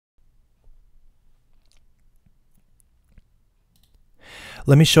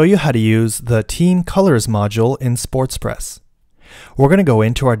Let me show you how to use the Team Colors module in SportsPress. We're going to go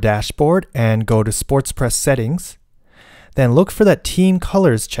into our dashboard and go to SportsPress settings. Then look for that Team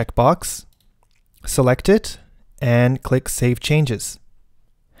Colors checkbox, select it, and click Save Changes.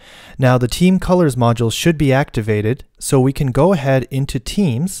 Now the Team Colors module should be activated, so we can go ahead into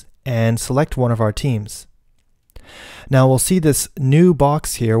Teams and select one of our teams. Now we'll see this new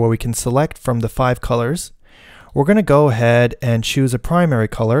box here where we can select from the 5 colors. We're going to go ahead and choose a primary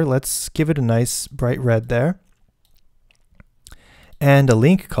color. Let's give it a nice bright red there. And a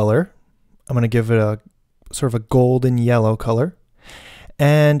link color. I'm going to give it a sort of a golden yellow color.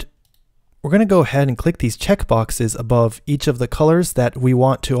 And we're going to go ahead and click these checkboxes above each of the colors that we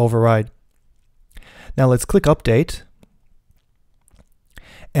want to override. Now let's click Update.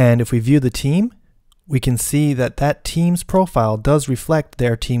 And if we view the team, we can see that that team's profile does reflect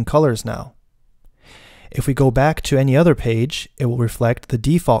their team colors now. If we go back to any other page, it will reflect the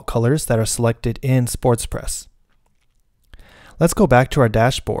default colors that are selected in SportsPress. Let's go back to our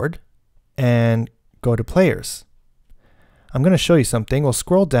dashboard and go to Players. I'm going to show you something. We'll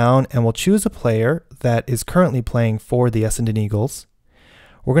scroll down and we'll choose a player that is currently playing for the Essendon Eagles.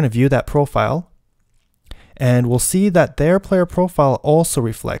 We're going to view that profile, and we'll see that their player profile also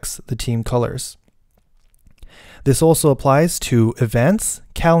reflects the team colors. This also applies to events,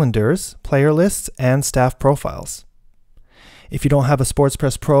 calendars, player lists, and staff profiles. If you don't have a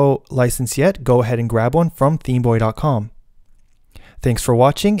SportsPress Pro license yet, go ahead and grab one from themeboy.com. Thanks for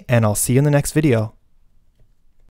watching, and I'll see you in the next video.